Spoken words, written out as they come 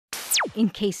in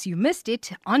case you missed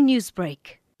it on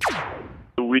Newsbreak.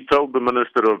 We told the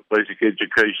Minister of Basic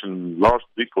Education last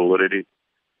week already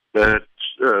that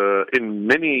in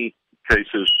many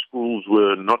cases schools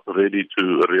were not ready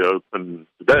to reopen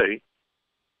today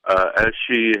as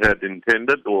she had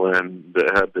intended and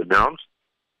had announced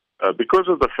because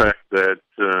of the fact that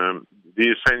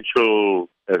the essential,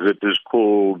 as it is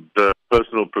called,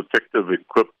 personal protective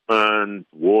equipment,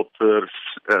 waters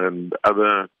and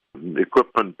other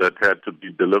equipment that had to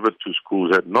be delivered to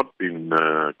schools had not been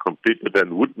completed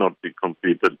and would not be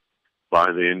completed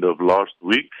by the end of last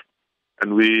week.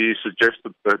 And we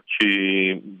suggested that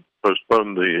she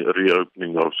postpone the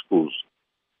reopening of schools.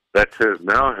 That has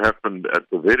now happened at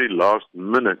the very last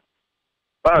minute.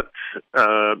 But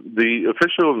the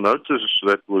official notice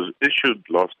that was issued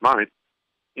last night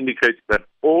indicates that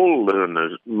all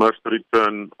learners must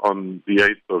return on the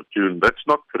 8th of June. That's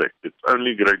not correct. It's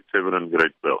only grade 7 and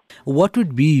grade 12. What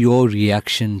would be your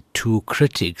reaction to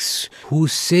critics who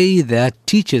say that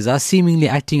teachers are seemingly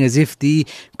acting as if the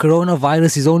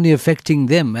coronavirus is only affecting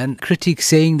them, and critics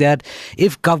saying that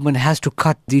if government has to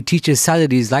cut the teachers'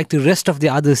 salaries like the rest of the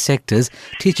other sectors,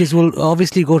 teachers will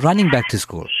obviously go running back to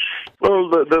school? Well,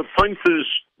 the point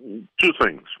is two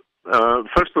things.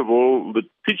 First of all, the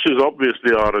teachers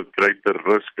obviously are at greater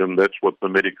risk, and that's what the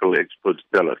medical experts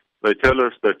tell us. They tell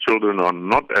us that children are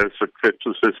not as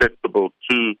susceptible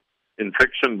to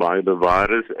infection by the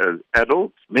virus as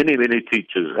adults. Many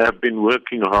teachers have been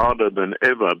working harder than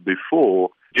ever before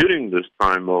during this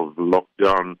time of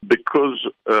lockdown because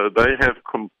they have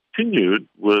continued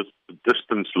with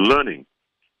distance learning,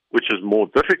 which is more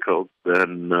difficult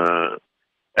than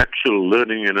actual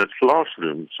learning in a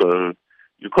classroom. So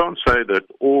you can't say that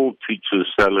all teachers'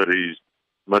 salaries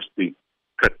must be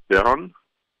cut down.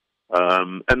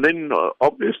 And then,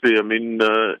 obviously, I mean,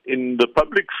 in the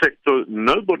public sector,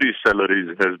 nobody's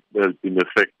salaries has been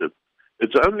affected.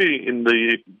 It's only in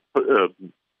the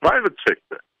private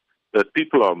sector that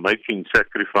people are making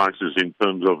sacrifices in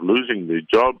terms of losing their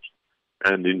jobs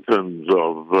and in terms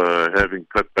of having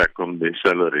cut back on their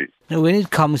salaries. Now, when it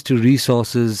comes to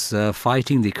resources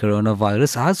fighting the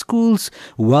coronavirus, are schools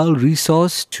well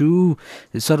resourced to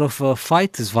sort of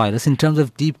fight this virus in terms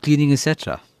of deep cleaning,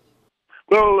 etc.?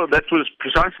 Well, that was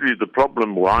precisely the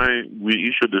problem why we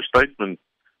issued a statement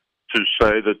to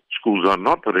say that schools are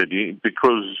not ready,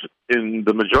 because in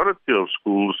the majority of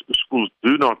schools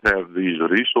do not have these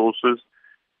resources.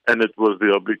 And it was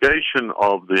the obligation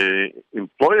of the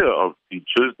employer of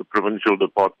teachers, the provincial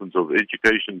departments of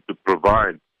education, to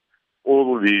provide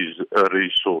all these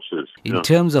resources. In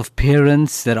terms of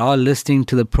parents that are listening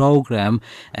to the program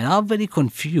and are very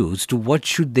confused, what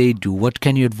should they do? What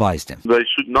can you advise them? They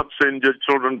should not send their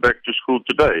children back to school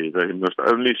today. They must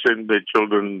only send their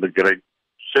children, the grade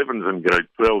 7s and grade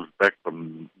 12s, back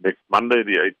on next Monday,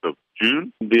 the 8th of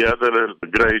June. The other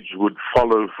grades would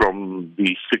follow from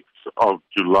the 6th of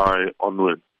July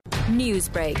onwards.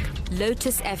 Newsbreak,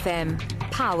 Lotus FM,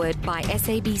 powered by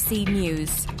SABC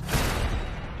News.